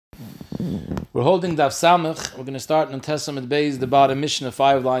We're holding Daf Samach. We're going to start in Testament Beis, the bottom Mishnah,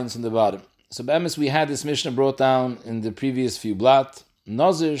 5 lines from the bottom. So Be'emes, we had this Mishnah brought down in the previous few blat.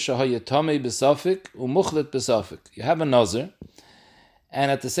 Nazir shahayatame besafik umuchlet besafik. You have a Nazir, and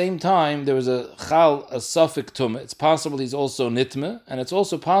at the same time there was a safik tumah. It's possible he's also nitme, and it's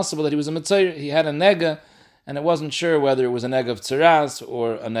also possible that he was a mitzayir. He had a nega, and it wasn't sure whether it was a nega of tzeras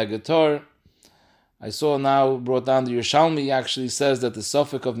or a nega tor. I saw now brought down the Yerushalmi actually says that the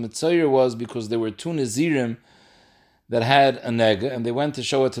suffix of Mitzayir was because there were two Nazirim that had a nega, and they went to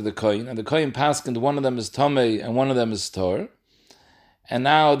show it to the Kohen, and the Kohen paskined one of them is Tomei and one of them is Tor, and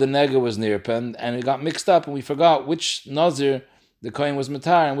now the nega was Nirpan, and it got mixed up, and we forgot which Nazir the Kohen was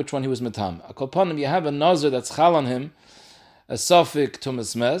Matar and which one he was Matam. Akolponim, you have a Nazir that's Chal on him, a suffix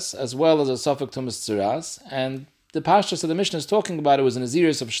Tumas Mes, as well as a suffix Tumas Tziras, and the Pashtus of the Mishnah is talking about it was a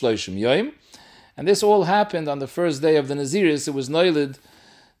Naziris of Shloshim Yoim. And this all happened on the first day of the Naziris. It was noiled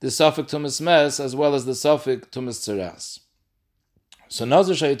the Safik Tumas Mes as well as the Safik Tumas Tzeras. So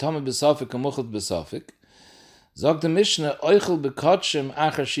Nazir Shayitame B'Safik Amuchat B'Safik. Zog the Mishnah Oichel B'Kotshim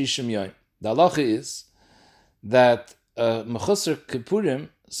Achar Shishim Yoim. The halacha is that Mechusar Kippurim,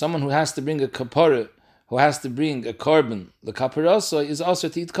 someone who has to bring a kapara, who has to bring a korban, the kaparasa is also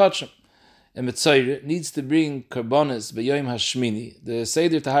to eat kotshim. A Mitzayir needs to bring karbonis b'yoyim hashmini. The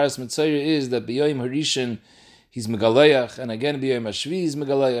Seder Taharas Mitzayir is that b'yoyim harishin he's megalayach, and again b'yoyim hashvi he's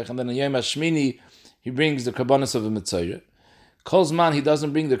megalayach, and then in yoyim hashmini he brings the karbonis of a Mitzayir. Kol zman he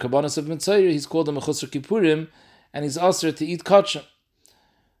doesn't bring the karbonis of Mitzayir, he's called a mechusar kippurim, and he's also to eat kotshim.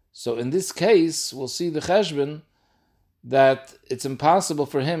 So in this case, we'll see the cheshbon that it's impossible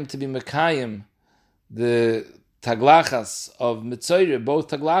for him to be mekayim the taglachas of Mitzayir, both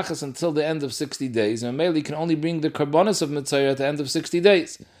taglachas until the end of 60 days. And Mele can only bring the karbonis of Mitzayir at the end of 60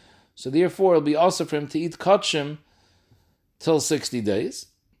 days. So therefore, it'll be also for him to eat kotshim till 60 days.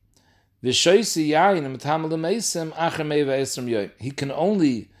 He can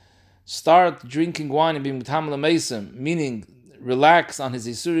only start drinking wine and being metamal mesim, meaning relax on his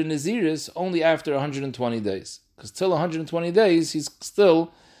Isur Naziris, only after 120 days. Because till 120 days, he's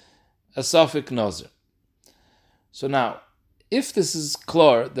still a Safik Nazir. So now, if this is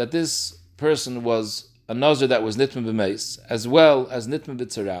clear that this person was a Nazir that was nitme b'meis, as well as nitme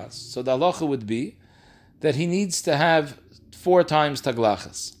b'tzeras, so the halacha would be that he needs to have 4 times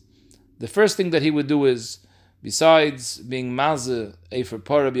taglachas. The first thing that he would do is, besides being mazeh, efer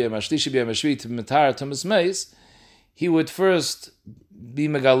para b'yem hashlishi b'yem hashvi to mitar tumas meis, he would first be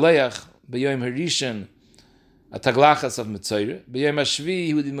megaleach b'yom harishin a taglachas of Mitzayir. B'yom hashvi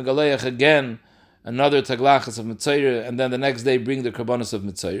he would be megaleach again another taglachas of Mitzayir, and then the next day bring the karbonos of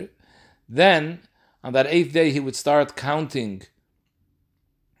Mitzayir. Then, on that 8th day, he would start counting,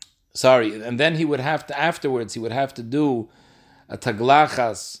 and then he would have to, afterwards, he would have to do a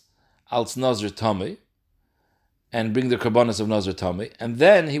taglachas als Nazir Tomei, and bring the karbonos of Nazir Tomei, and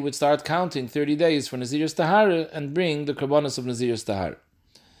then he would start counting 30 days for Nazir's Tahara, and bring the karbonos of Nazir's Tahara.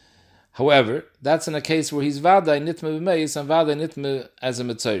 However, that's in a case where he's vaday nitme b'meis, and vaday nitme as a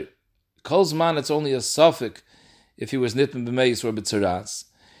Mitzayir. Kol zman, it's only a suffix if he was nitme b'meis or b'tzeras.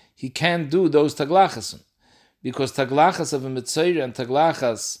 He can't do those taglachas, because taglachas of a Mitzayir and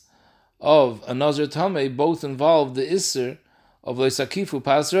taglachas of a Nazir Tomei both involve the Isser of Leisakifu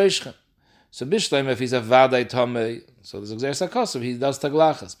Pas Reishchem. So Bishleim, if he's a Vaday Tomei, so there's Exer Sakosov, he does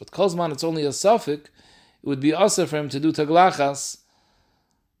taglachas. But Kol zman, it's only a suffix, it would be also for him to do taglachas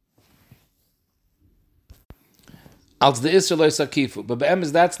als the Isser lo sakifu. But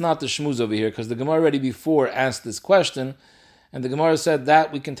be'emes, that's not the shmuz over here, because the Gemara already before asked this question, and the Gemara said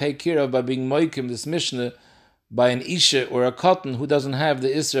that we can take care of by being moikim, this Mishnah, by an Isha or a cotton who doesn't have the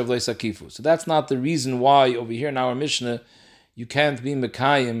Isser of lo sakifu. So that's not the reason why over here in our Mishnah you can't be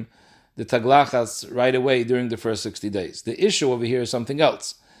mekayim the taglachas right away during the first 60 days. The issue over here is something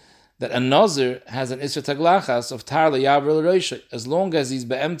else. That a Nazir has an Isser taglachas of tar le'yaver l'roishay. As long as he's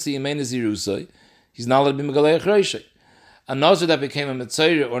be'emtzi yemei nazirusay, he's not allowed to be megaleich roishay. A Nazir that became a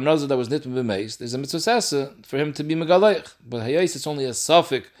Mitzayir or a Nazir that was nitme b'meis, there's a mitzvah for him to be megaleich. But hayais, it's only a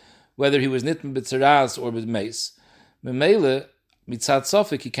suffix whether he was nitme b'tzeras or b'meis. Memele, mitzat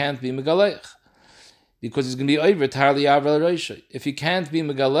suffix, he can't be megaleich, because he's going to be over tarli aval roishay. If he can't be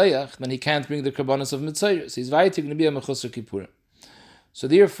megaleich, then he can't bring the karbonos of Mitzayir. So he's going to be a mechusar kippurim. So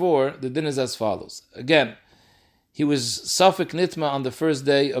therefore, the din is as follows. Again, he was suffix nitma on the first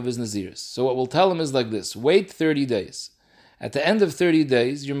day of his Naziris. So what we'll tell him is like this: wait 30 days. At the end of 30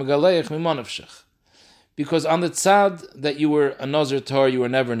 days, you're megaleich mimonavshach. Because on the tzad that you were a Nazir Torah, you were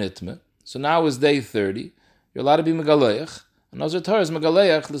never nitma. So now is day 30. You're allowed to be megaleich. A Nazir Torah is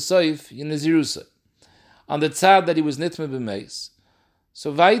megaleich l'soif yin nazirusa. On the tzad that he was nitma b'meis,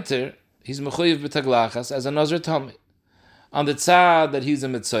 So weiter, he's mechuyev b'taglachas as a Nazir Tamei. On the tzad that he's a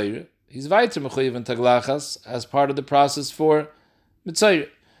Mitzayre, he's weiter mechuyev in taglachas as part of the process for Mitzayre.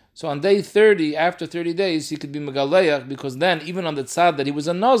 So on day 30, after 30 days, he could be megaleach, because then, even on the tzad that he was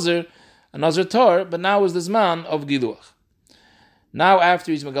a Nazir Tor, but now is the zman of Giluach. Now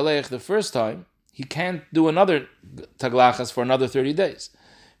after he's megaleach the first time, he can't do another taglachas for another 30 days.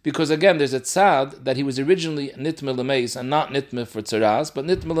 Because again, there's a tzad that he was originally nitme lemeis and not nitme for tzaras, but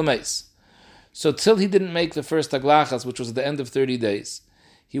nitme lemeis. So till he didn't make the first taglachas, which was at the end of 30 days,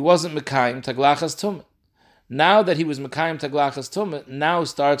 he wasn't mekayim taglachas tumah. Now that he was mekayim taglachas tumah, now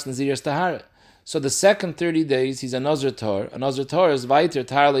starts Nazir Tahara. So the second 30 days, he's a Nazir Tor. A Nazir Tor is weiter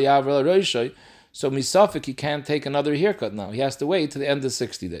tar le'yavra l'roishay. So misafik, he can't take another haircut now. He has to wait to the end of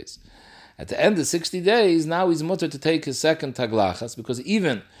 60 days. At the end of 60 days, now he's mutter to take his second taglachas, because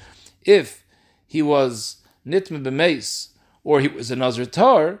even if he was nitme b'meis or he was a Nazir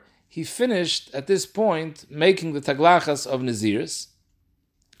Tor, he finished at this point making the taglachas of Naziris.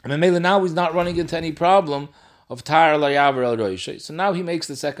 And now he's not running into any problem of tar layaver el roishay. So now he makes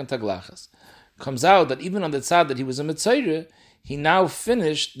the second taglachas. Comes out that even on the tzad that he was a Mitzayre, he now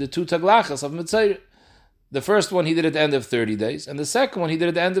finished the two taglachas of Mitzayre. The first one he did at the end of 30 days, and the second one he did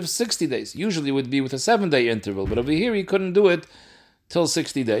at the end of 60 days. Usually it would be with a 7-day interval, but over here he couldn't do it till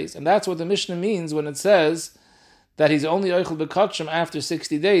 60 days. And that's what the Mishnah means when it says that he's only oichel b'kotshim after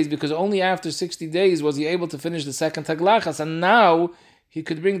 60 days, because only after 60 days was he able to finish the second taglachas, and now he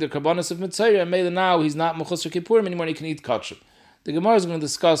could bring the karbonos of Mitzayre, and maybe now he's not Mechusar Kippurim anymore, and he can eat kotshim. The Gemara is going to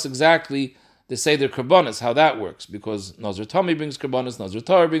discuss exactly the Seder Karbonos, how that works, because Nazir Tamei brings Karbonos, Nazir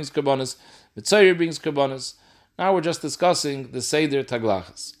Torah brings Karbonos, Mitzayre brings Karbonos. Now we're just discussing the Seder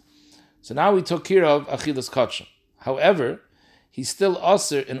Taglachas. So now we took care of Achilas Kotshim. However, he's still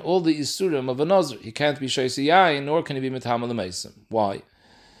Aser in all the Isurim of a Nazir. He can't be Shaisi Yain, nor can he be Metamal L'Meisim. Why?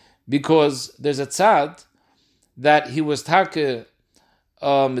 Because there's a tzad that he was Take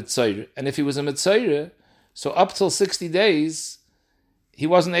Mitzayre, and if he was a Mitzayre, so up till 60 days, he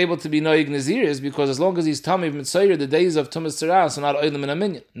wasn't able to be Noig Naziris, because as long as he's Tamei Mitzayre, the days of Tumas Tzaras are not Oilim and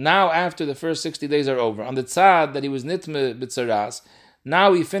Aminyan. Now, after the first 60 days are over, on the tzad that he was Nitme B'Tzaras,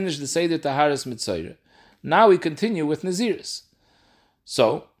 now he finished the Seder Taharis Mitzayre. Now we continue with Naziris.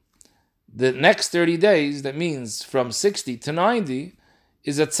 So, the next 30 days, that means from 60 to 90,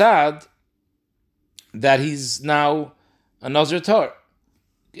 is a tzad that he's now a Nazir Tor.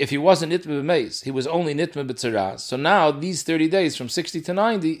 If he wasn't nitme b'meis, he was only nitme b'tzaras. So now these 30 days from 60 to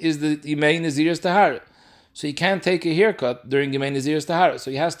 90 is the Yimei Naziris Tahara. So he can't take a haircut during Yimei Naziris Tahara. So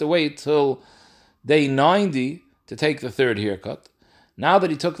he has to wait till day 90 to take the third haircut. Now that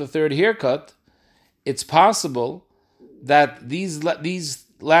he took the third haircut, it's possible that these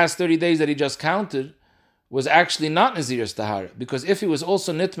last 30 days that he just counted was actually not Naziris Tahara. Because if he was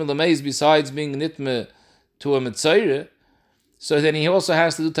also nitme l'meis besides being nitme to a Mitzayre, so then he also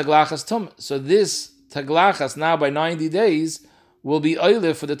has to do taglachas tumah. So this taglachas now by 90 days will be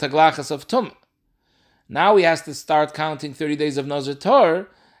oile for the taglachas of tumah. Now he has to start counting 30 days of Nazir Tor,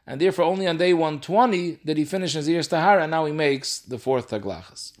 and therefore only on day 120 did he finish Nazir Tahara, and now he makes the fourth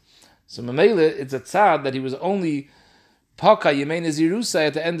taglachas. So Mamela, it's a tzad that he was only Paka Yemei Nazirusa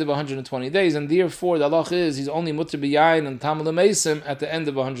at the end of 120 days, and therefore the halach is he's only Mutter B'yayin and Tamal Mesim at the end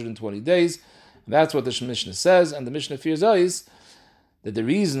of 120 days. That's what the Mishnah says, and the Mishnah fears is that the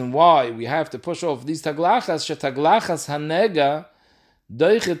reason why we have to push off these taglachas, taglachas hanega,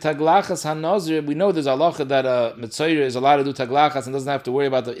 doiche taglachas hanazir. We know there's a halacha that a mitzayir is allowed to do taglachas and doesn't have to worry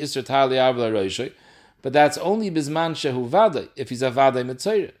about the isser tali avla roishay, but that's only bizman shehu vaday, if he's a vaday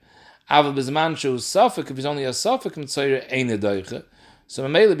mitzayir. Aval bizman shehu safek, if he's only a safek mitzayir, eine doiche. So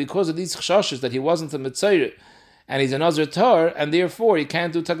Mamela, because of these chashas that he wasn't a mitzayir, and he's a Nazir Tor, and therefore he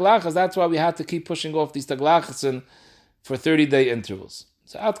can't do taglachas. That's why we had to keep pushing off these taglachas for 30-day intervals.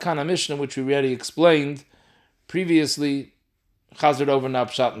 So Atkana Mishnah, which we already explained previously, chazard over now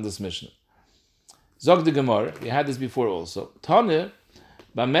pshat in this Mishnah. Zog the Gemara, we had this before also. Tane,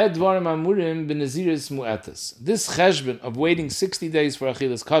 b'med dvarim amurim b'naziris mu'etes. This cheshbon of waiting 60 days for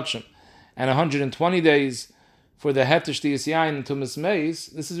achilas kachim and 120 days for the heter shtiyas yain and tumas meis,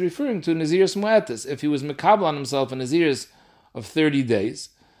 this is referring to Naziris Mu'etes. If he was mekabel on himself a Naziris of 30 days,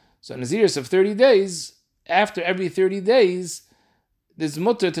 so Naziris of 30 days, after every 30 days, there's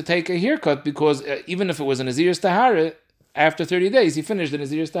mutter to take a haircut, because even if it was a Naziris Tahara, after 30 days, he finished the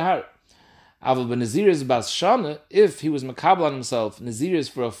Naziris Tahara. Aval b'Naziris bas shana, if he was mekabel on himself Naziris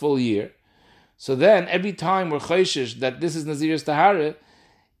for a full year, so then every time we're choishish that this is Naziris Tahara,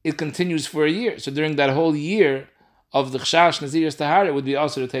 it continues for a year. So during that whole year of the Chashash Naziris Tahara, it would be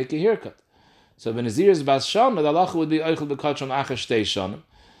also to take a haircut. So when Nazir's bas shana, the halacha would be oichel b'kachon acher shtei shanim,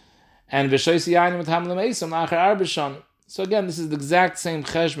 and v'shoisi yainim with hamlam eisam acher arba shanim. So again, this is the exact same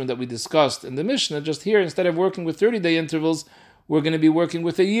cheshbon that we discussed in the Mishnah. Just here, instead of working with 30-day intervals, we're going to be working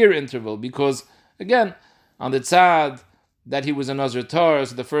with a year interval, because again, on the tzad that he was a Nazir Torah,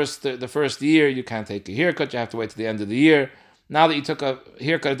 so the first year you can't take a haircut, you have to wait to the end of the year. Now that you took a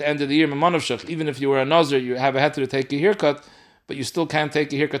haircut at the end of the year, even if you were a Nazir, you have a heter to take a haircut, but you still can't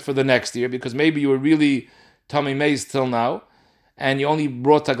take a haircut for the next year, because maybe you were really tummy maze till now, and you only did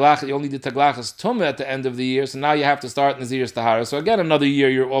taglachas tumah at the end of the year, so now you have to start Nazir's tahara. So again, another year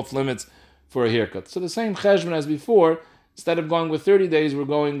you're off limits for a haircut. So the same cheshbon as before, instead of going with 30 days, we're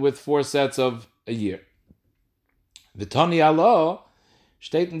going with 4 sets of a year. V'tani Allah,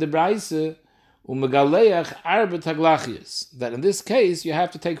 steht in the Braise, umegaleach arba taglachias, that in this case you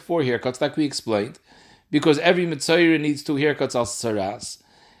have to take 4 haircuts, like we explained, because every mitzayir needs 2 haircuts al saras.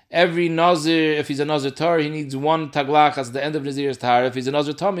 Every Nazir, if he's a Nazir Torah, he needs 1 taglachas at the end of Nazir's Tahara. If he's a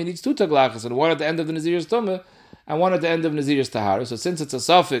Nazir Tumah, he needs 2 taglachas, and 1 at the end of the Nazir's Tumah, and 1 at the end of Nazir's Tahara. So since it's a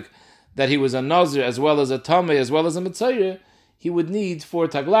suffix that he was a Nazir as well as a Tumah as well as a Mitzayir, he would need 4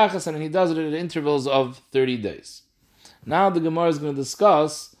 taglachas, and he does it at intervals of 30 days. Now the Gemara is going to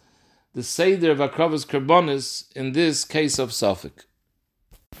discuss the Seder of Akravas Karbonis in this case of suffix.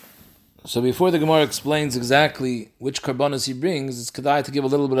 So before the Gemara explains exactly which karbonis he brings, it's kedai to give a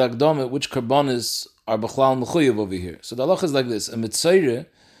little bit of akdama which karbonis are b'chlal mechuyev over here. So the halacha is like this: a mitzayre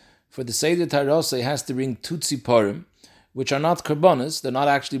for the seder tarose has to bring 2 tziparim, which are not karbonis; they're not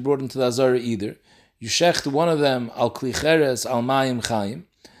actually brought into the azara either. You shecht one of them al klicheres al mayim chayim,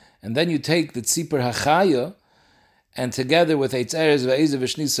 and then you take the tzipar hachaya, and together with eitz eres ve'ezev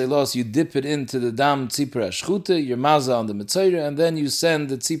v'shnis selos, you dip it into the dam tzipar hashchuta, your maza on the mitzayre, and then you send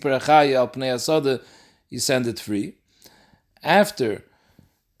the tzipar hachaya al pnei asada, you send it free. After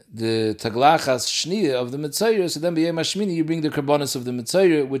the taglachas shniya of the mitzayre, so then b'yem hashmini you bring the karbonis of the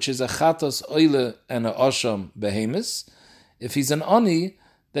mitzayre, which is a chatas oile and a osham behemis. If he's an ani,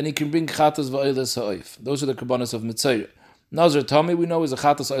 then he can bring chatas v'oile sa'oif. Those are the karbonis of mitzayre. Nazir Tomei we know is a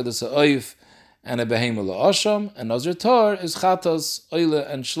chatas oile sa'oif and a behemah la'asham, and Nazir Tor is chatas, oile,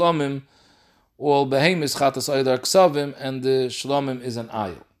 and shlomim. All behemah is chatas, oile, ksavim, and the shlomim is an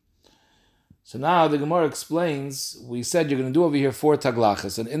ayil. So now the Gemara explains, we said you're going to do over here 4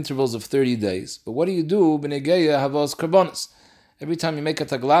 taglachas in intervals of 30 days. But what do you do? B'negeya havos karbonis. Every time you make a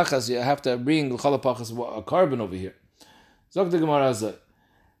taglachas, you have to bring l'chalapachas a carbon over here. Zog the Gemara azay.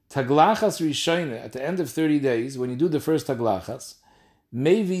 Taglachas rishayne, at the end of 30 days, when you do the first taglachas,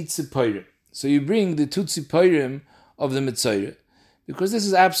 mevi tzipoirim. So you bring the 2 tzipoirim of the mitzayre, because this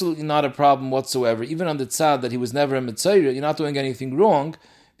is absolutely not a problem whatsoever. Even on the tzad that he was never a mitzayre, you're not doing anything wrong,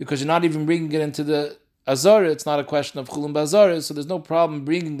 because you're not even bringing it into the azara. It's not a question of chulum b'azara, so there's no problem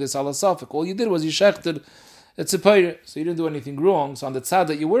bringing this ala safek. All you did was you shechted a tzipoire, so you didn't do anything wrong. So on the tzad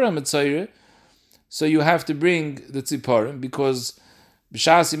that you were a mitzayre, so you have to bring the tziporim, because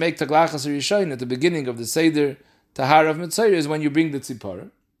b'shas you make taglachas rishayin at the beginning of the seder tahar of mitzayre is when you bring the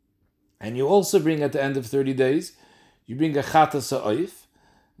tziporim. And you also bring at the end of 30 days, you bring a chatas ha'oif.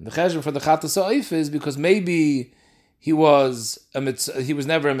 And the cheshbon for the chatas ha'oif is because maybe he was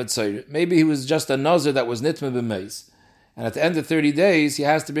never a mitzayre. Maybe he was just a nazir that was nitme b'meis. And at the end of 30 days, he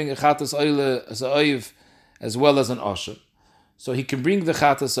has to bring a chatas ha'oif as well as an osher. So he can bring the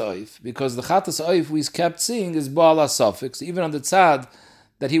chatas ha'oif, because the chatas ha'oif we kept seeing is ba'al suffix. Even on the tzad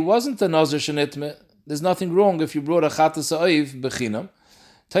that he wasn't a nazir shenitme, there's nothing wrong if you brought a chatas ha'oif b'chinam.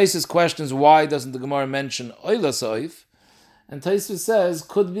 Taisus questions why doesn't the Gemara mention oila sa'if, and Taisus says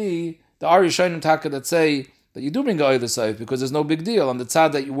could be the Arishonim Taka that say that you do bring a oila sa'if because there's no big deal on the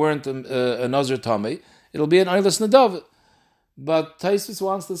tzad that you weren't a Nazir Tomei, it'll be an oilas nadav. But Taisus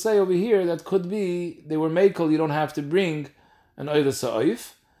wants to say over here that could be they were makel, you don't have to bring an oila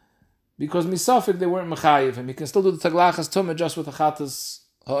sa'if because misafik they weren't mechayiv, and he can still do the taglachas tumah just with a chatas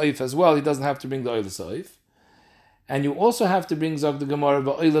ha'if as well. He doesn't have to bring the oila sa'if. And you also have to bring Zog the Gemara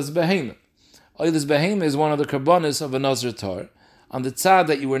ba'oilas behemah. Oilas behemah is one of the karbonis of a Nazir Tor. On the tzad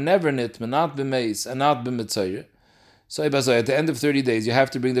that you were never nitma, not b'meis, and not b'mitzayir. So at the end of 30 days, you have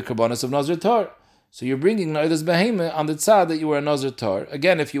to bring the karbonis of Nazir Tor. So you're bringing oilas behemah on the tzad that you were a Nazir Tor.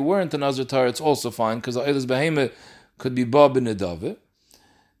 Again, if you weren't a Nazir Tor, it's also fine, because the oilas behemah could be ba b'nedaveh.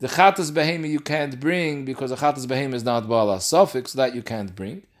 The chatas behemah you can't bring, because the chatas behemah is not ba'ala suffix, so that you can't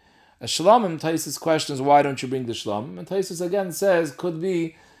bring. A shlamim, Taisus questions, why don't you bring the shlamim? And Taisus again says, could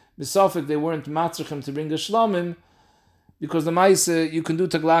be, b'safik, they weren't matzrichim to bring the shlamim, because the ma'isa, you can do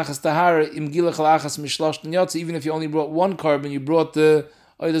taglachas tahara, im gilach alachas mishlosh yotzi, even if you only brought 1 carbon, you brought the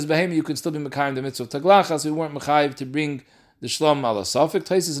oilas behemah, you can still be mekayim the mitzvah of taglachas, we weren't mechayiv to bring the shlamim ala safik.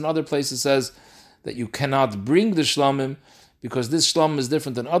 Taisus in other places says that you cannot bring the shlamim, because this shlam is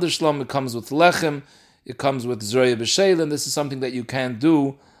different than other shlam. It comes with lechem, it comes with zroya b'sheil, and this is something that you can't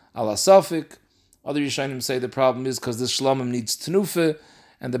do ala safik. Other Yishayim say the problem is because this shlamim needs tenufa,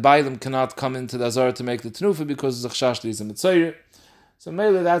 and the bailim cannot come into the azar to make the tenufa because it's a chashash is a mitzayir. So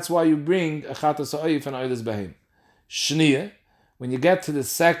mainly that's why you bring a chatas ha'oif and oilas behem. Shniya, when you get to the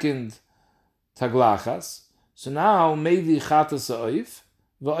second taglachas, so now maybe chatas ha'oif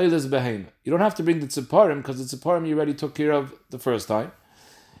v'oilas behem. You don't have to bring the tziparim because the tziparim you already took care of the first time.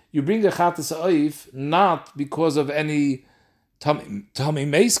 You bring the chatas ha'oif not because of any Tommy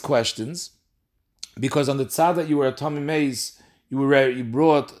Mace questions, because on the tzad that you were a Tommy Mace, you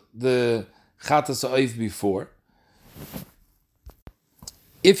brought the chatas ha'oif before.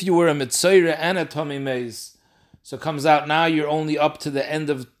 If you were a Mitzayra and a Tommy Mace, so it comes out now you're only up to the end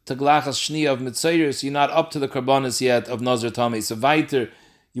of Taglachas Shniya of Mitzayra, so you're not up to the Karbanis yet of Nazir Tommy. So weiter,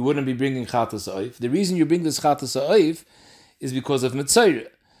 you wouldn't be bringing Chatas Ha'oif. The reason you bring this Chatas Ha'oif is because of Mitzayra.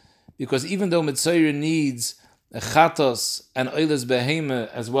 Because even though Mitzayra needs a Chatas and Oilas Behema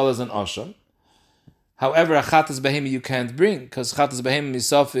as well as an Asham, however, a Chatas Behema you can't bring, because Chatas Behema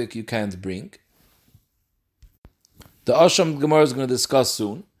Misafik you can't bring. The Asham Gemara is going to discuss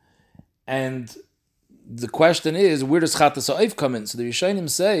soon, and the question is, where does Chatas Ha'oif come in? So the Rishonim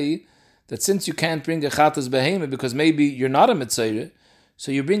say that since you can't bring a Chatas Behema because maybe you're not a Mitzayra,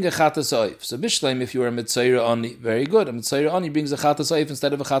 so you bring a Chatas Ha'oif. So Bishleim, if you are a Mitzayra Ani, very good. A Mitzayra Ani brings a Chatas Ha'oif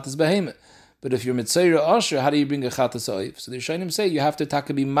instead of a Chatas Behema. But if you're Mitzayra Asher, how do you bring a Chatas Ha'oif? So the Rishonim say you have to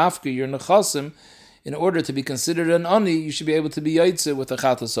be mafka, your nechasim, in order to be considered an Ani, you should be able to be Yaitze with a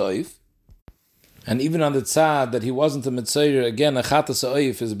Chatas Ha'oif. And even on the tzad that he wasn't a Mitzayra, again, a Chatas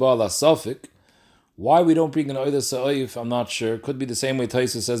Ha'oif is Baal HaSafik. Why we don't bring an Oilas Ha'oif, I'm not sure. Could be the same way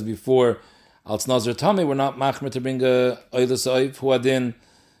Taisa says before, Als Nazir Tami, we're not machmer to bring a Oilas Ha'oif, who adin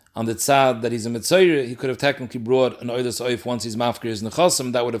on the tzad that he's a Mitzayra, he could have technically brought an Oilas Ha'oif once he's mafkir his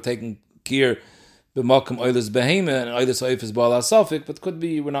nechasim, that would have taken care b'makom Oilas Behema, and Oilas Ha'oif is Baal HaSafik, but could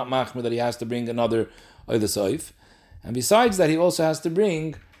be we're not machmer that he has to bring another Oilas Ha'oif. And besides that, he also has to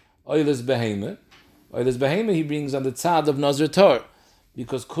bring Oilas Behema. Oilas Behema he brings on the tzad of Nazir Tor,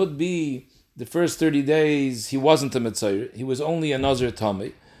 because could be the first 30 days he wasn't a Mitzayr, he was only a Nazir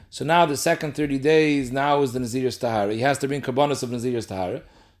Tami. So now the second 30 days, now is the Nazir's Tahara. He has to bring Karbanos of Nazir's Tahara.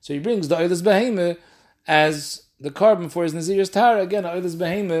 So he brings the Oilas Behema as the carbon for his Nazir's Tahara. Again, Oilas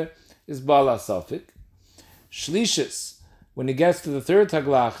Behema is Baal HaSafik. Shlishis, when he gets to the third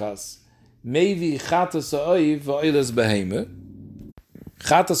Taglachas, Mevi Chatas Ha'oif v'Oilas Behema.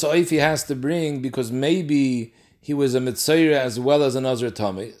 Chatas Ha'oif he has to bring because maybe he was a Mitzayra as well as a Nazir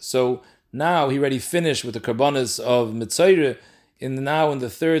Tami. So now he already finished with the Karbanis of Mitzayra. Now in the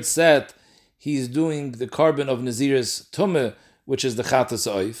third set, he's doing the carbon of Nazir's Tumah, which is the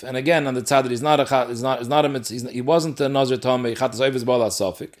Chatas Ha'oif. And again, on the tzad that he wasn't a Nazir Tami, Chatas Ha'oif is Baal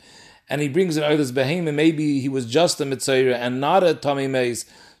HaSafik. And he brings an Oilas Behema, maybe he was just a Mitzayra and not a Tami Meis.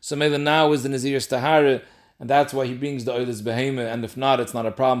 So maybe now is the Nazir's Tahara, and that's why he brings the Oilas Behema, and if not, it's not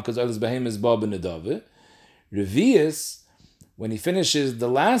a problem, because Oilas Behema is Bab and Nedave. Revius, when he finishes the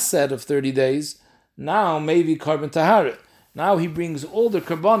last set of 30 days, now maybe Carbon Tahara. Now he brings all the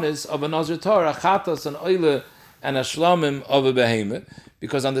Karbanis of a Nazir Torah, a Chatas, an Oile, and a Shlamim of a Behema,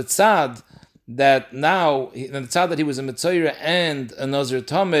 because on the tzad that he was a Mitzayra and a Nazir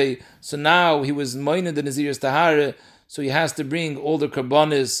Tameh, so now he was Moined the Nazir's Tahara, so he has to bring all the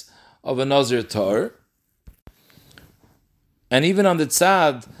Karbanis of a Nazir Torah. And even on the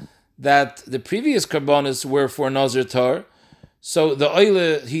tzad that the previous Karbanis were for Nazir Tor, so the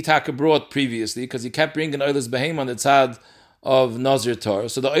Oile he brought previously, because he kept bringing Oiles Behem on the tzad of Nazir Tor.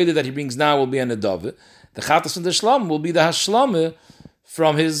 So the Oile that he brings now will be a Nedave. The Chatas and the Shlam will be the Hashlame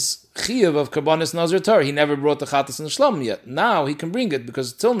from his Chiyav of Karbanis Nazir Tor. He never brought the Chatas and the Shlam yet. Now he can bring it,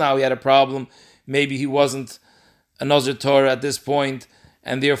 because till now he had a problem. Maybe he wasn't a Nazir Tor at this point,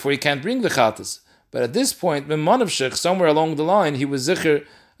 and therefore he can't bring the Chatas. But at this point, somewhere along the line, he was Zikr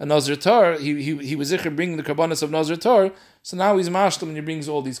a Nazir Tor. He was Zikr bringing the Karbanis of Nazir Tor. So now he's Mashlam and he brings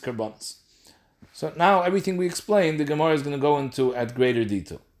all these Karbanis. So now everything we explained, the Gemara is going to go into at greater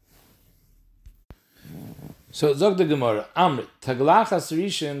detail. So Zog the Gemara, Amrit, Taglachas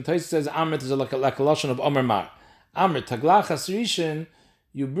Rishon, Tais says Amrit is like a lashon of Amar Mar. Amrit, Taglachas Rishon,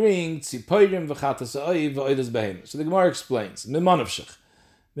 you bring Tzipoirim v'chatas ha'oiv v'oidas behem. So the Gemara explains, Mimanavshach.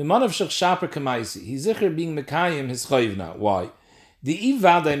 Mimanavshach shaper kamaisi. He's zikr being mekayim his chayiv now. Why? The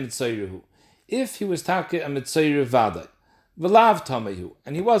ivadai mitzayruhu. If he was take a mitzayru vadai, v'lav tamehu,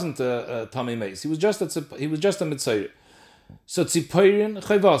 and he wasn't a tamei meis, he was just a mitzayru. So tzipoirin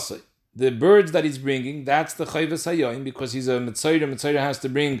chayvasai. The birds that he's bringing, that's the chayvas hayoim, because he's a mitzayru. Mitzayru has to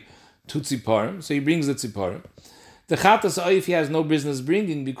bring two tziparim, so he brings the tziparim. The chatas oif he has no business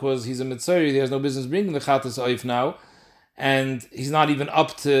bringing because he's a mitzayir, he has no business bringing the chatas oif now, and he's not even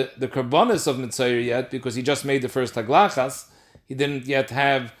up to the karbonis of mitzayir yet because he just made the first taglachas. He didn't yet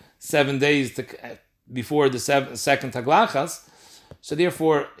have 7 days before the second taglachas, so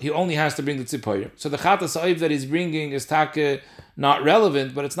therefore he only has to bring the tziparim. So the chatas oif that he's bringing is not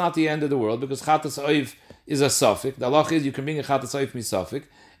relevant, but it's not the end of the world because chatas oif is a suffix. The halacha is you can bring a chatas oif misafik,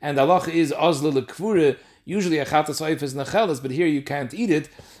 and the halacha is ozla lekvura. Usually a chatas oif is nechelas, but here you can't eat it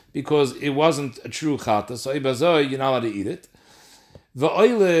because it wasn't a true chatas. So ibazoi, you're not allowed to eat it. The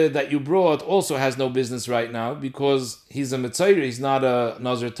oile that you brought also has no business right now because he's a mitzayir, he's not a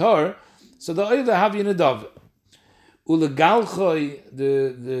nazir tar. So the oile have you nedav. Ulegalchoi,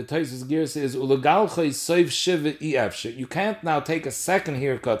 the Taisus Gear says ulegalchoi soif shiva efshir. You can't now take a second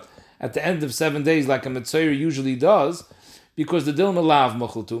haircut at the end of 7 days like a mitzayir usually does, because the dilma lav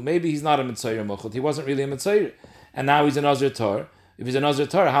muchel too. Maybe he's not a mitzayir muchel. He wasn't really a mitzayir, and now he's a nazir tar. If he's a nazir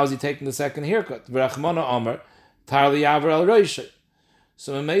tar, how is he taking the second haircut? V'rachmana omer tar liyaver al roishay.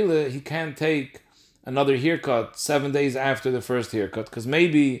 So in Mele, he can't take another haircut 7 days after the first haircut, because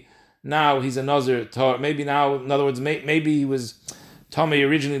maybe now he's a nazir tar. Maybe now, in other words, maybe he was tamei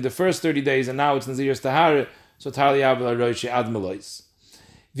originally the first 30 days, and now it's nazir tahara. So tar liyaver al roishay ad melois.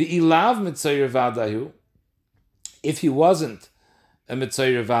 V'ilav mitzayir vadahu. If he wasn't a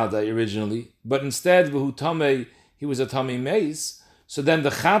mitzayir vada originally, but instead v'hu tamei, he was a tamei meis, so then the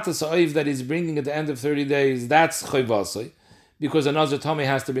chatas oif that he's bringing at the end of 30 days, that's chayvasai, because a nazir tamei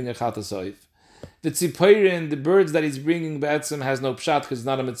has to bring a chatas oif. The tzipirin, the birds that he's bringing be'etzim has no pshat because it's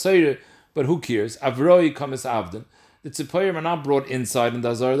not a mitzayir, but who cares? Avroi kamis avdin. The tzipirim are not brought inside in the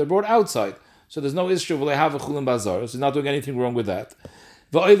azar, they're brought outside. So there's no issue of have a chulim bazar, so he's not doing anything wrong with that.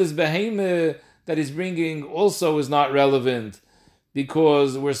 The oilis behemah that he's bringing also is not relevant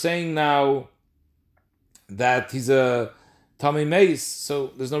because we're saying now that he's a tamei meis, so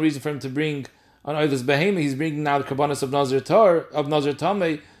there's no reason for him to bring on oilis behemah. He's bringing now the karbanos of nazir tar, of nazir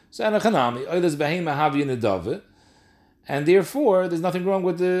tamei, so anachanami oilis behemah havi nedave, and therefore there's nothing wrong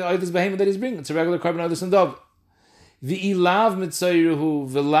with the oilis behemah that he's bringing. It's a regular carbon oilis and dove. V'ilav mitzayiruhu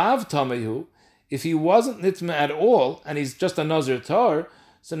v'lav tameihu. If he wasn't nitma at all and he's just a nazir tar,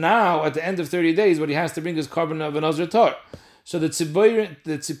 so now, at the end of 30 days, what he has to bring is carbon of a nazir tar. So the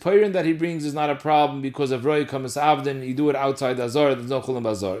tzipirin that he brings is not a problem because of roi kamas avdin. You do it outside the azar. There's no chulim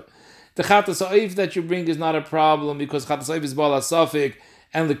bazar. The chatas oif that you bring is not a problem because chatas oif is bala safik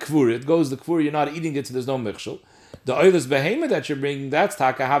and the kvur. It goes the kvur. You're not eating it, so there's no michshel. The oilis behema that you're bringing, that's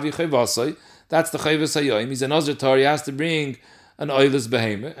taka havi chayvasai. That's the chayvasayoim. He's a nazir tar. He has to bring an oilis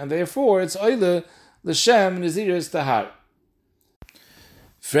behema, and therefore it's oile l'shem naziris tahar.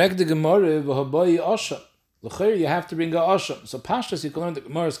 Frag the Gemara v'habai asham. L'chayr you have to bring a asham. So pashtas you can learn the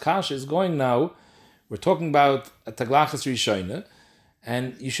Gemara's kasha is going now. We're talking about a taglachas rishayna,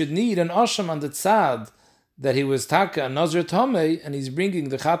 and you should need an asham on the tzad that he was taka a nazir tamei, and he's bringing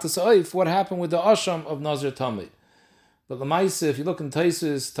the chatas oif. What happened with the asham of nazir tamei? But l'maisa, if you look in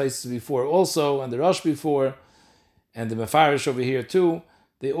Taisus before also, and the Rosh before, and the Mefarish over here too,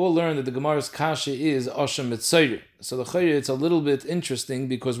 they all learn that the Gemara's kasha is asham mitzayir. So the chayr, it's a little bit interesting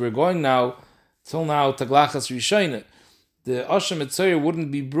because we're going now till now taglachas rishayna. The asham mitzayir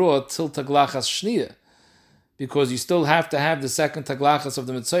wouldn't be brought till taglachas shniya because you still have to have the second taglachas of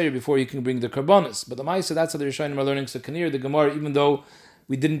the mitzayir before you can bring the karbonis. But the ma'aseh, that's how the Rishonim are learning sekanir. The Gemara, even though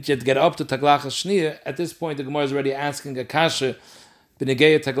we didn't yet get up to taglachas shniya, at this point the Gemara is already asking a kasha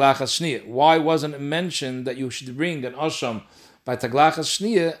b'negeya taglachas shniya. Why wasn't it mentioned that you should bring an asham by taglachas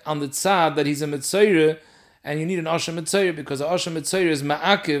shniya on the tzad that he's a mitzayir, and you need an asham mitzayir because the asham mitzayir is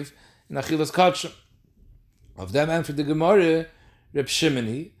ma'akiv in achilas kachim. Of them answered the Gemara, Reb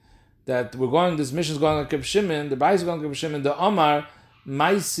Shimoni, that this mission is going like Reb Shimon, the Bais is going like Reb Shimon, the Amar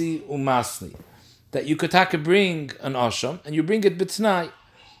Maisi Umasni, that you could bring an asham and you bring it b'tnai,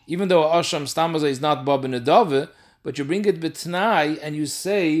 even though asham stamaza is not bab in a but you bring it b'tnai and you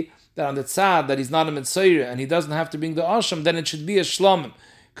say that on the tzad that he's not a mitzayir and he doesn't have to bring the asham, then it should be a shlamim,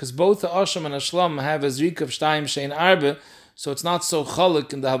 because both the asham and a shlam have a zrik of shtayim shein arbe, so it's not so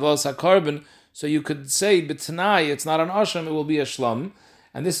chalik in the havas hakarbon. So you could say b'tnai it's not an asham, it will be a shlam,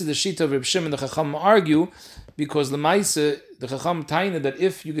 and this is the shita of Reb Shimon. The Chacham argue because the Maisa, the Chacham taina that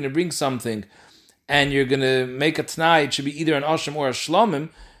if you're going to bring something and you're going to make a tnai, it should be either an asham or a shlamim.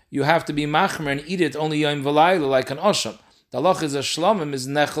 You have to be machmer and eat it only yom v'layla like an asham. The halach is a shlamim is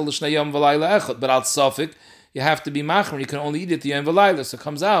nechel l'shnei yom v'layla echad, but al safik you have to be machmer. You can only eat it yom v'layla. So it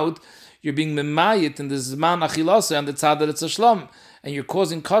comes out you're being memayit in the zman achilasa and the tzad that it's a shlam. and you're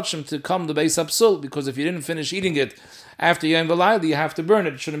causing kachim to come the Beis Hapsul, because if you didn't finish eating it after Yom V'Layla, you have to burn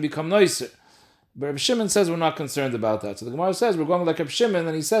it. It shouldn't become nicer. But Reb Shimon says we're not concerned about that. So the Gemara says we're going like Reb Shimon,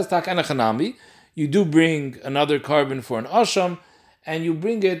 and he says tak anachanami. You do bring another carbon for an asham, and you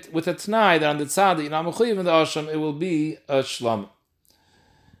bring it with a t'nai that on the tzad that you're not mechuyev in the asham, it will be a shlam.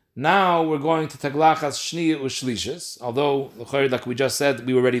 Now we're going to taglachas shniya u'shlishis, although, like we just said,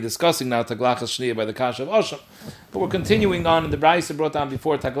 we were already discussing now taglachas shniya by the kasha of asham, but we're continuing on in the brayse brought down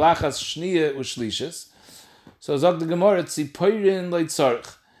before taglachas shniya u'shlishis. So zog the Gemara tzipoirin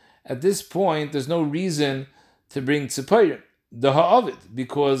leitzarich. At this point, there's no reason to bring tzipoirin, the ha'avid,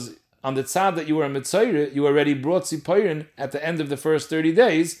 because on the tzad that you were a mitzayre, you already brought tzipoirin at the end of the first 30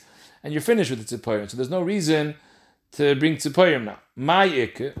 days, and you're finished with the tzipoirin. So there's no reason to bring tzipoirim now. My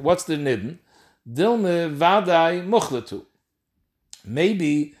ikke, what's the nidden? Dilme vadai muchletu.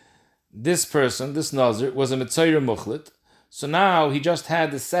 Maybe this person, this Nazir, was a mitzayre muchlet, so now he just had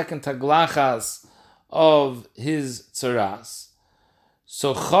the second taglachas of his tzaras.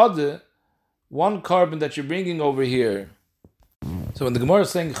 So chade, one carbon that you're bringing over here. So when the Gemara is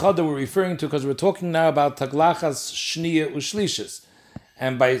saying chade, we're referring to, because we're talking now about taglachas shniya u'shlishis.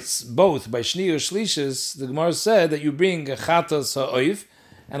 And by both, by shniya u'shlishis, the Gemara said that you bring a chatas ha'oif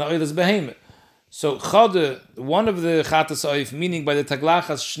and a oilas behemoth. So chade, one of the chatas ha'oif, meaning by the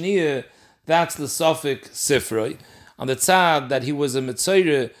taglachas shniya, that's the suffix sifroi. On the tzad that he was a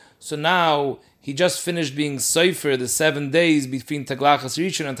mitzayre, so now he just finished being sofer the 7 days between taglachas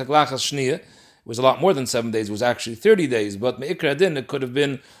rishon and taglachas shniya. It was a lot more than 7 days. It was actually 30 days. But me'ikra din, it could have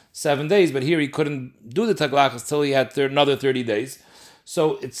been 7 days. But here he couldn't do the taglachas till he had another 30 days.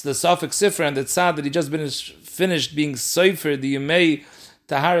 So it's the suffix sifra and the tzad that he just finished being sofer the yemei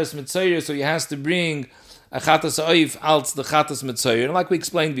taharas mitzayir. So he has to bring a chatas oif als the chatas mitzayir. And like we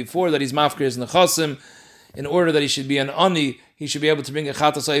explained before, that he's mafkir is nechasim, in order that he should be an ani, he should be able to bring a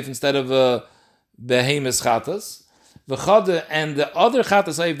chatas oif instead of a behemoth chatas. And the other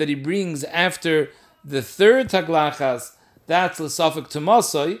chatas oif that he brings after the third taglachas, that's the suffix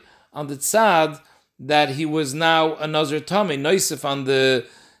tumasai on the tzad that he was now a Nazir Tameh, Noisif on the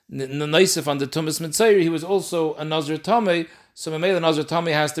Tumas Mitzayir, he was also a Nazir Tameh, so the Nazir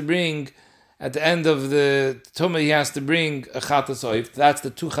Tameh has to bring, at the end of the Tumah, he has to bring a Chatas Oif. That's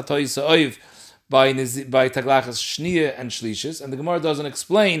the two Chatois Oif by Taglachas Shniya and Shlishis, and the Gemara doesn't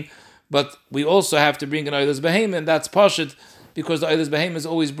explain, but we also have to bring an Oilas Behem, and that's Pashit, because the Oilas Behem is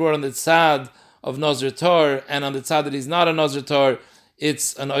always brought on the tzad of Nazir Tar, and on the tzad that he's not a Nazir Tar,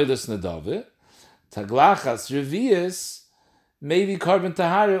 it's an Oilas Nedaveh. Taglachas revius, maybe carbon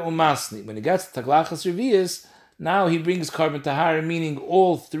tahara umasni. When he gets to taglachas revius, now he brings carbon tahara, meaning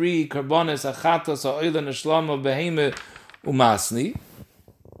all three carbonis, achatas, ha'oila, neshlama, beheme, umasni.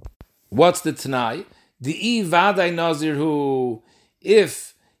 What's the tanai? The vadai nazir who,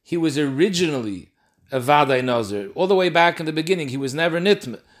 if he was originally a vadai nazir, all the way back in the beginning, he was never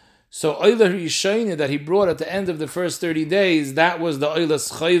nitme. So oila yishayne that he brought at the end of the first 30 days, that was the oila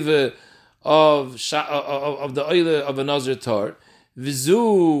schayve of the oile of a Nazir Tar,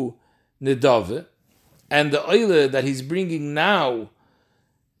 vizu nedave, and the oile that he's bringing now,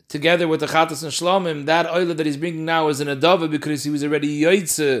 together with the chatas and shlamim, that oile that he's bringing now is an nedave because he was already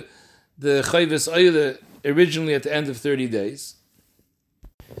yoytze the chayves oile originally at the end of 30 days.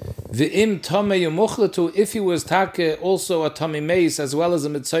 V'im tamei muchletu, if he was take also a tamei meis as well as a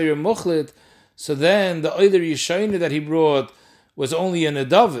mitzayir muchlet, so then the oile yishayne that he brought was only a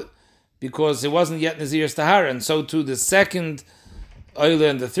nedave, because it wasn't yet Nazir's Tahara, and so too the second oil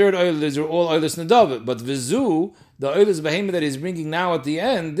and the third oil, these are all oilis Nadav. But Vizu, the oilis Behemoth that he's bringing now at the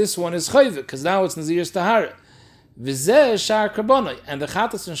end, this one is Chayvik, because now it's Nazir's Tahara. Vizeh Shar Karbonai, and the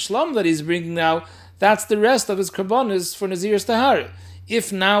Chatas and Shlam that he's bringing now, that's the rest of his Karbonis for Nazir's Tahara.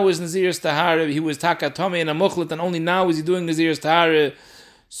 If now is Nazir's Tahara, he was Takatome and a Mukhlit, and only now is he doing Nazir's Tahara,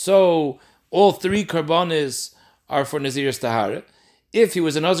 so all three Karbonis are for Nazir's Tahara. If he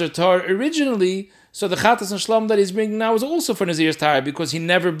was a Nazir Tar originally, so the Chatas and Shlam that he's bringing now is also for Nazir's Tar, because he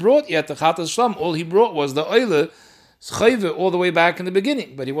never brought yet the Chatas Shlam. All he brought was the Oile, Schayve, all the way back in the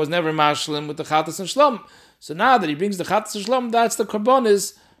beginning, but he was never Mashlim with the Chatas and Shlam. So now that he brings the Chatas and Shlam, that's the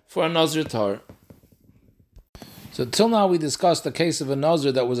Karbonis for a Nazir Tar. So till now we discussed the case of a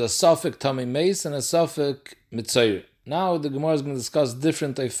Nazir that was a Safek Tamei Meis and a Safek Mitzayir. Now the Gemara is going to discuss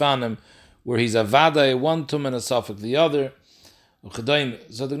different Eifanim, where he's a Vadai one tum and a Safek the other.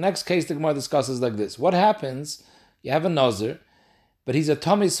 So the next case the Gemara discusses like this. What happens, you have a Nazir, but he's a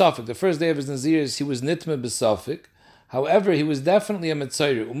Tamei Safek. The first day of his Nazir, he was Nitme B'Safek. However, he was definitely a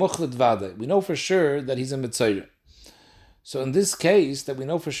Mitzayir, Umuchlet Vadai. We know for sure that he's a Mitzayir. So in this case, that we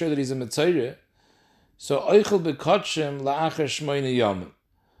know for sure that he's a Mitzayir, So oichel bekotshim la'achar shmoyne yomim.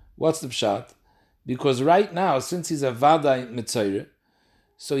 What's the pshat? Because right now, since he's a vadai mitzayre,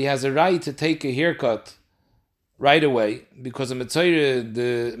 so he has a right to take a haircut right away, because the mitzayre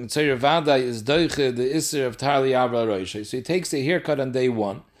vadai is doiche the iser of tarli avra roishay. So he takes a haircut on day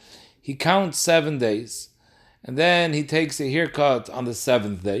 1. He counts 7 days, and then he takes a haircut on the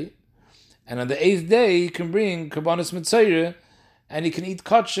 7th day, and on the 8th day he can bring karbanos mitzayre, and he can eat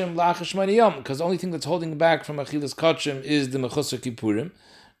kachim la'achar shmoni yom, because the only thing that's holding him back from achilas kachim is the mechusar kippurim.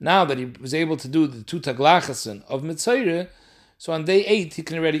 Now that he was able to do the 2 taglachasin of mitzayre, so on day 8 he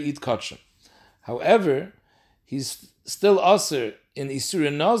can already eat kachim. However, he's still aser in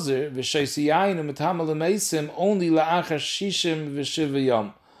isur nazir v'sheisi yayin u'metamal l'meisim only la'achar shishim v'shiva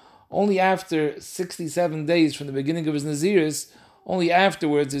yom. Only after 67 days from the beginning of his naziris, only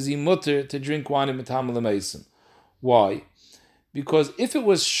afterwards is he mutter to drink wine and metamal l'meisim. Why? Because if it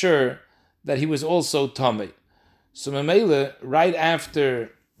was sure that he was also tamei, so Mamela, right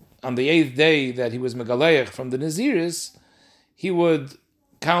after, on the 8th day that he was megaleich from the naziris, he would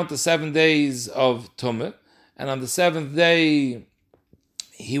count the 7 days of tumah, and on the 7th day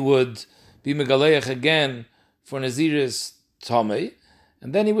he would be megaleich again for naziris tamei,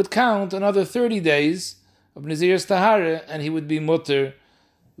 and then he would count another 30 days of naziris tahara, and he would be mutter,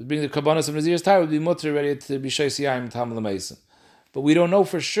 would bring the karbanos of naziris tahara, would be mutter ready to be sheisi yayim tam l'meisim. But we don't know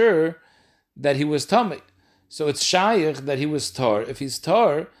for sure that he was tamei. So it's shayich that he was tar. If he's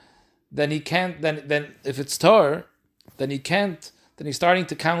tar, then he can't. Then if it's tar, then he can't. Then he's starting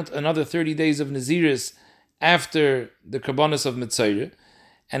to count another 30 days of naziris after the karbanos of mitzayre,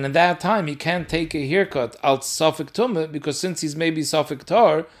 and in that time he can't take a haircut al safek tumah, because since he's maybe safek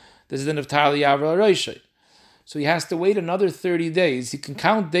tar, there's a din of tarli avra reishay. So he has to wait another 30 days. He can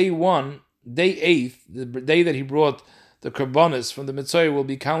count day 1, day 8, the day that he brought the karbanos from the mitzayre will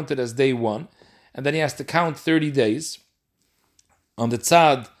be counted as day 1. And then he has to count 30 days on the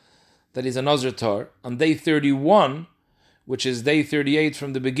tzad that is a Nazir tar. On day 31, which is day 38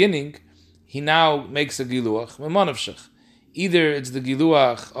 from the beginning, he now makes a giluach, memanavshach. Either it's the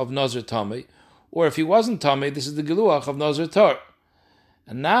giluach of Nazir tamei, or if he wasn't tamei, this is the giluach of Nazir tar.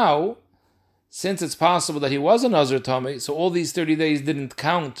 And now, since it's possible that he was a Nazir tamei, so all these 30 days didn't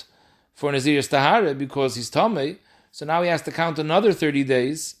count for Nazir's tahara because he's tamei, so now he has to count another 30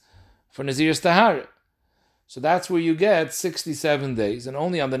 days for Nazir's tahara. So that's where you get 67 days. And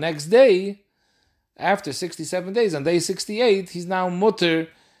only on the next day, after 67 days, on day 68, he's now mutter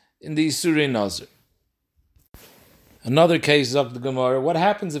in the Isurei Nazir. Another case of the Gemara, what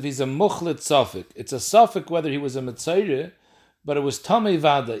happens if he's a muchlet safek? It's a safek whether he was a mitzayre, but it was tamei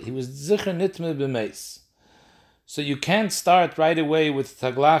vada. He was zicher nitme b'meis. So you can't start right away with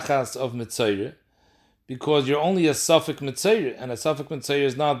taglachas of mitzayre, because you're only a safek mitzayre, and a safek mitzayre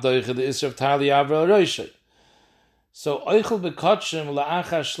is not doiche the isra of tarli avra roishay. So oichel bekotshim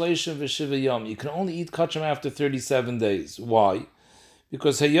la'achar shleishim v'shiva yom. You can only eat kotshim after 37 days. Why?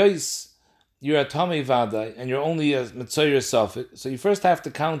 Because hayos, you're a tamei vadai, and you're only a mitzayre safek. So you first have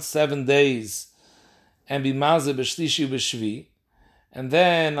to count 7 days and be mazeh b'shlishi b'shvi, and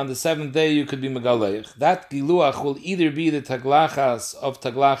then on the 7th day you could be megaleich. That giluach will either be the taglachas of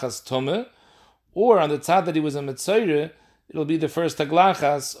taglachas tumah, or on the tzad that he was a mitzayre, it'll be the first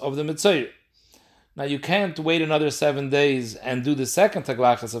taglachas of the mitzayre. Now you can't wait another 7 days and do the second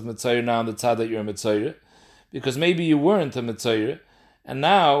taglachas of mitzayre now on the tzad that you're a mitzayre, because maybe you weren't a mitzayre, and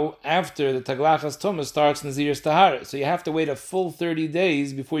now after the taglachas tumah starts nazir's tahara, so you have to wait a full 30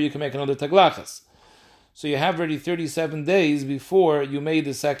 days before you can make another taglachas. So you have already 37 days before you made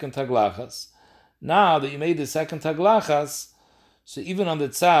the second taglachas. Now that you made the second taglachas, so even on the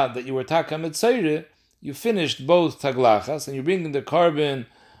tzad that you were taka mitzayre, you finished both taglachas, and you're bringing the carbon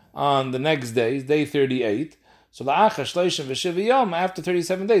on the next day, day 38. So la'achar shleishim v'shiva yom, after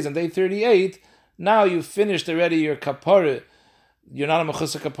 37 days, on day 38, now you finished already your kapara. You're not a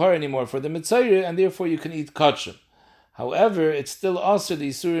mechusar kapara anymore for the mitzayre, and therefore you can eat kachim. However, it's still also the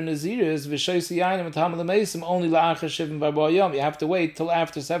Isur Naziris, v'sheisi yayin v'tam l'meisim, only la'achar shivim v'arba yom. You have to wait till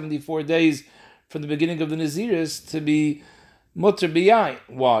after 74 days from the beginning of the Naziris to be mutter b'yayin.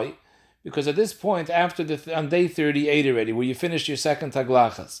 Why? Because at this point, after on day 38 already, where you finished your second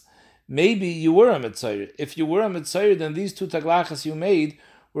taglachas, maybe you were a mitzayre. If you were a mitzayre, then these 2 taglachas you made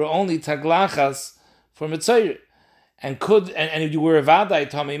were only taglachas for mitzayre, and you were a vadai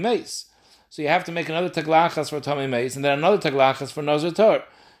tamei meis. So you have to make another taglachas for tamei meis, and then another taglachas for nazir tar.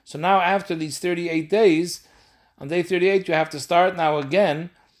 So now after these 38 days, on day 38 you have to start now again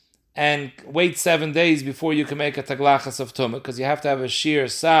and wait 7 days before you can make a taglachas of tumah, because you have to have a shir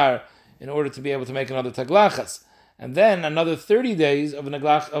sar in order to be able to make another taglachas, and then another 30 days of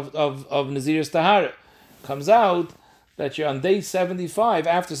nazir's tahara. comes out that you're on day 75.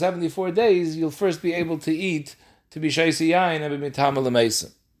 After 74 days, you'll first be able to eat to be shaisi yain and be mitama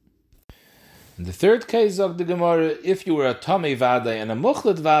l'meisa. In the third case of the Gemara, if you were a tamei vadai and a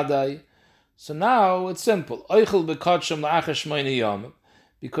muchlet vadai, so now it's simple. Oichel bekatsham la'achar shmoini yom,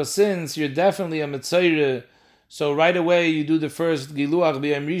 because since you're definitely a mitzayre, so right away you do the first giluach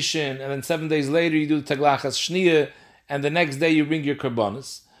b'yom rishon, and then 7 days later you do the taglachas shniya, and the next day you bring your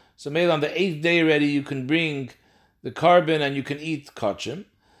karbonis. So maybe on the 8th day already you can bring the carbon and you can eat kachim.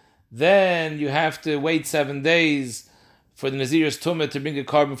 Then you have to wait 7 days for the Nazir's tumah to bring a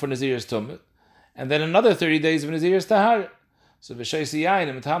carbon for Nazir's tumah. And then another 30 days of Nazir's tahar. So v'sheisi yayin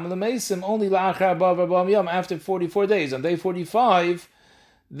and mitam l'meisim only la'achar b'am yom after 44 days. On day 45,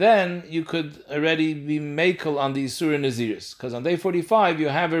 then you could already be makel on the Isur Nazirs. Because on day 45 you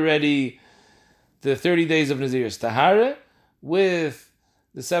have already the 30 days of Nazir's tahara with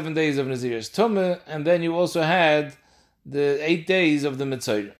the 7 days of Nazir's tumah, and then you also had the 8 days of the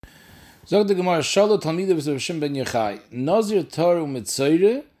mitzayre. Zog the Gemara, Shalo Talmidav Shim ben Yochai, Nazir Torah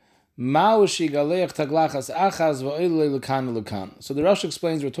mitzayre, Ma'u shigaleach taglachas achaz va'oilei lekan lekan. So the Rosh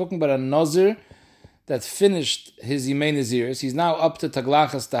explains we're talking about a Nazir that finished his Yimei Naziris. He's now up to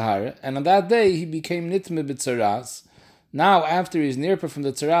taglachas tahara, and on that day he became nitme b'tzaras. Now after he's nirpa from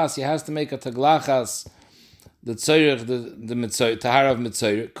the tzaras, he has to make a taglachas, the tzorich, the mitzayre, tahara of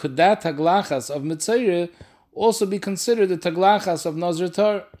mitzayre. Could that taglachas of mitzayre also be considered the taglachas of Nazir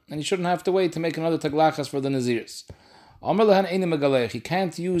Torah? And he shouldn't have to wait to make another taglachas for the Naziris. Amar lahan eini megalech. He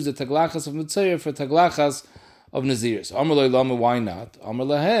can't use the taglachas of mitzayre for taglachas of Naziris. Amar lama, why not? Amar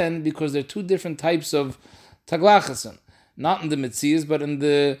lahen, because there are two different types of taglachasim. Not in the mitzias, but in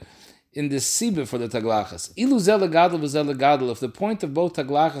the sibah for the taglachas. Ilu zeh legadol v'zeh legadol. If the point of both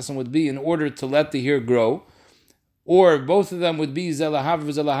taglachasim would be in order to let the hair grow, or both of them would be zeh lehaver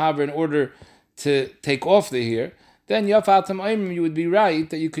v'zeh lehaver in order to take off the hair, then you would be right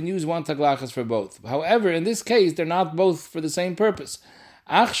that you can use one taglachas for both. However, in this case, they're not both for the same purpose.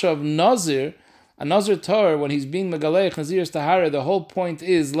 Achshav Nazir, a Nazir Torah, when he's being megalech Nazir's tahara, the whole point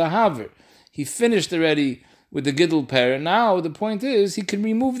is lahaver. He finished already with the gidul per. Now the point is he can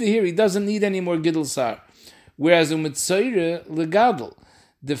remove the hair. He doesn't need any more gidul sar. Whereas in mitzayre legadol,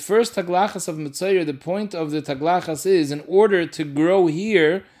 the first taglachas of mitzayre, the point of the taglachas is in order to grow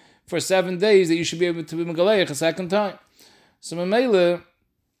here for 7 days that you should be able to be megalech a second time. So Mamela,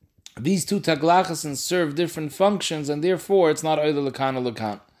 these two taglachas serve different functions, and therefore it's not oile lekan or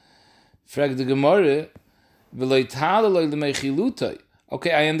lekan. Frag the Gemara,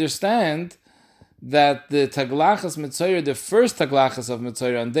 okay, I understand that the taglachas mitzayre, the first taglachas of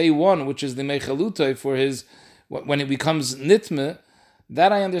mitzayre on day 1, which is the mechalutai for his, when it becomes nitme,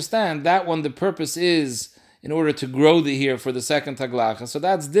 that I understand. That one, the purpose is in order to grow the hair for the second taglachas. So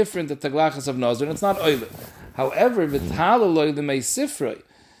that's different than taglachas of Nazir, and it's not oile. However, the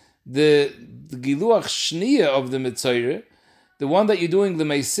giluach shniya of the mitzayre, the one that you're doing the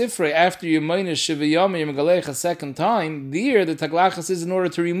meisifrei after your minus shivayam and megalech a second time, there the taglachas is in order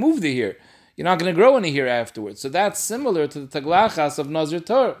to remove the hair. You're not going to grow any hair afterwards. So that's similar to the taglachas of Nazir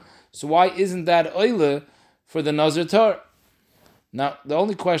Torah. So why isn't that oile for the Nazir Torah? Now, the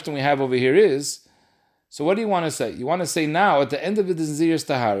only question we have over here is, so what do you want to say? You want to say now, at the end of the Nazir's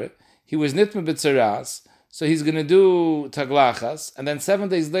tahara, he was nitme b'tzaras, so he's going to do taglachas, and then 7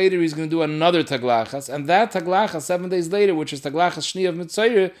 days later he's going to do another taglachas, and that taglachas 7 days later, which is taglachas shni of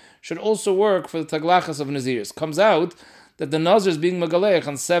mitzayre, should also work for the taglachas of Naziris. Comes out that the Nazir is being megalech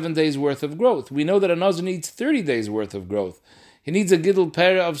on 7 days worth of growth. We know that a Nazir needs 30 days worth of growth. He needs a gidul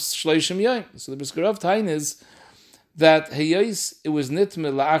pera of shleishim yom. So the Brisker of Tain is that hayos, it was nitme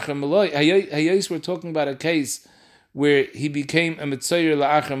la'achar maloi. Hayos, we're talking about a case where he became a mitzayre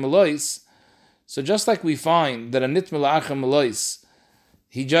la'achar malois. So just like we find that a nitme la'achar malois,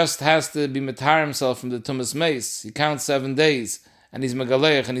 he just has to be metar himself from the tumas meis. He counts 7 days and he's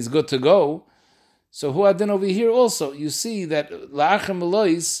megalech and he's good to go. So who adin over here also, you see that la'achar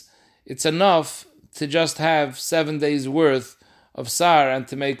malois, it's enough to just have 7 days worth of sar and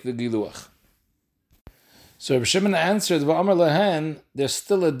to make the giluach. So Reb Shimon answered, V'amar lahen, there's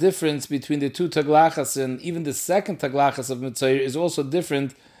still a difference between the two taglachas, and even the second taglachas of Mitzayir is also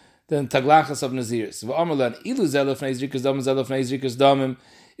different than taglachas of Naziris. V'amar lahen, ilu zelef neizrikas damim, zelef neizrikas damim.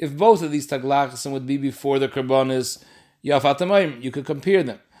 If both of these taglachas would be before the karbonis, yafatamayim, you could compare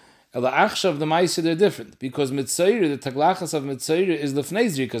them. Ela achshav, the ma'aseh, they're different, because Mitzayir, the taglachas of Mitzayir is lefnei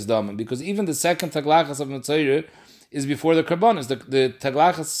zrikas damim, because even the second taglachas of Mitzayir is before the karbonis. The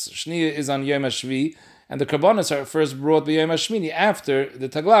taglachas shniya is on Yom HaShvi, and the karbonis are first brought by Yom HaShmini after the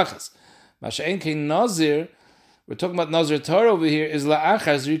taglachas. Masha'en kein Nazir, we're talking about Nazir Torah over here, is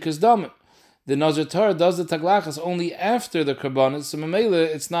la'achar zrikas damim. the Nazir Torah does the taglachas only after the karbanis, so memela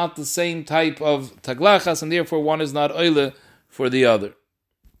it's not the same type of taglachas, and therefore one is not oile for the other.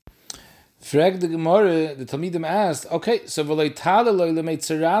 Frag the Gemara, the Talmidim asked, okay, so I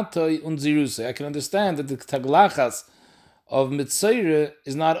can understand that the taglachas of mitzayre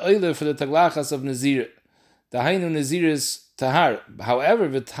is not oile for the taglachas of nazir. The hainu nazir is tahar. However,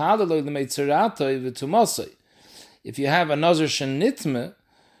 if you have a nazir shenitme,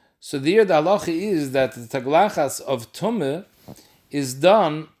 so there the halacha is that the taglachas of tumah is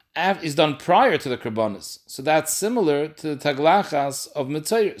done prior to the karbanis. So that's similar to the taglachas of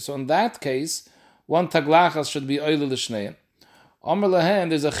mitzayr. So in that case, one taglachas should be oile l'shneim. Amar lahem,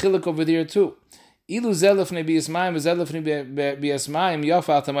 there's a chiluk over there too. Ilu zelefnei biyasmayim v'zelefnei biyasmayim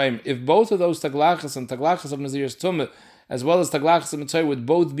yafa atamayim. If both of those taglachas and taglachas of nazir's tumah, as well as taglachas of mitzayr, would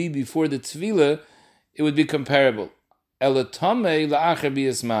both be before the tefillah, it would be comparable. Ela tamei la'acher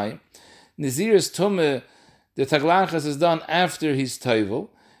biyasmayim. Nazir's tumah, the taglachas is done after his taivel.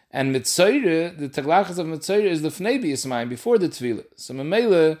 And mitzayre, the taglachas of mitzayre is the fnei biyasmayim, before the tefillah. So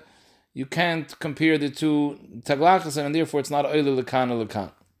memela, you can't compare the two taglachas, and therefore it's not oile l'kan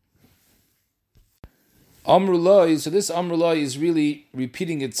l'kan. Amrullah, so this Amrullah is really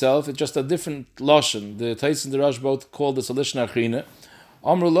repeating itself. It's just a different lashon. The Tais and the Rosh both called this a lishon achrina.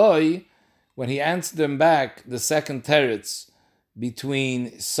 Amrullah, when he answered them back, the second teretz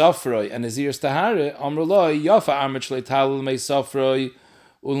between Safroi and Nazir's Tahare, Amrullah, Yafa Amrit Shlei Talul Mei Safroi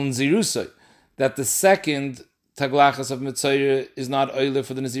Ulun Zirusai, that the second taglachas of mitzayre is not oile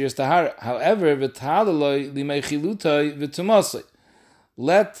for the Nazir's Tahara. However, v'talaloi limei chilutai v'tumasai.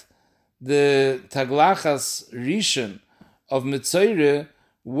 Let the taglachas rishon of mitzayre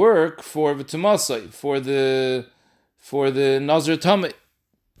work for v'tumasai, for the Nazir Tamei.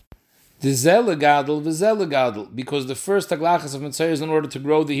 The zelegadol v'zelegadol, because the first taglachas of mitzayre is in order to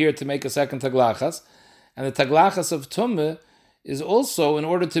grow the hair to make a second taglachas, and the taglachas of tumah is also in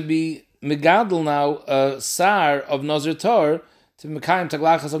order to be megadol now a sar of Nazir Tor to mekayim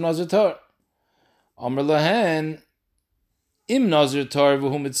taglachas of Nazir Tor. Amr lahen im Nazir Tor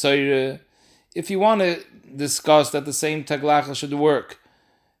v'hu mitzayre. If you want to discuss that the same taglachas should work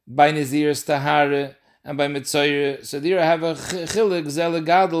by Nazir's tahare and by mitzayre, so there I have a chilik zele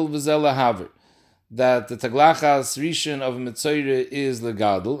gadol v'zele haver, that the taglachas rishon of mitzayre is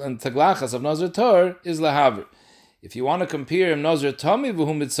legadol and taglachas of Nazir Tor is lehaver. If you want to compare Nazir Tami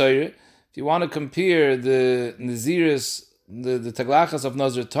v'hu mitzayre, if you want to compare the Naziris, the taglachas of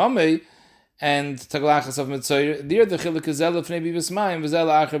Nazir Tami and taglachas of mitzayre, there the chiluk is zela fnei b'yismayim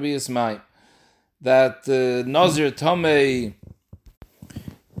v'zela acher b'yismayim. That Nazir Tami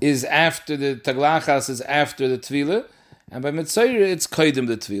is after the taglachas is after the tefillah, and by mitzayre it's koydem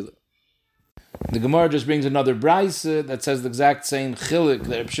the tefillah. The Gemara just brings another brayse that says the exact same chiluk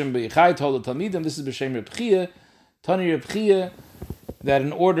that Reb Shimon ben Yochai told the Talmidim. This is b'shem Reb Chia. Tani Reb Chia, that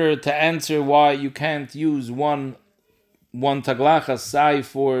in order to answer why you can't use one taglachas sai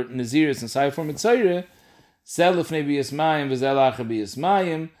for naziris and sai for mitzayre, zel lefnei biyasmayim v'zel acher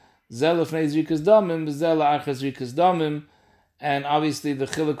biyasmayim, zel lefnei zrikas damim v'zel acher zrikas damim, and obviously the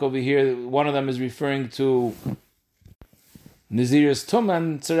chiluk over here, one of them is referring to naziris tumah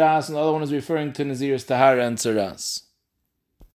and tzaras, and the other one is referring to naziris tahara and tzaras.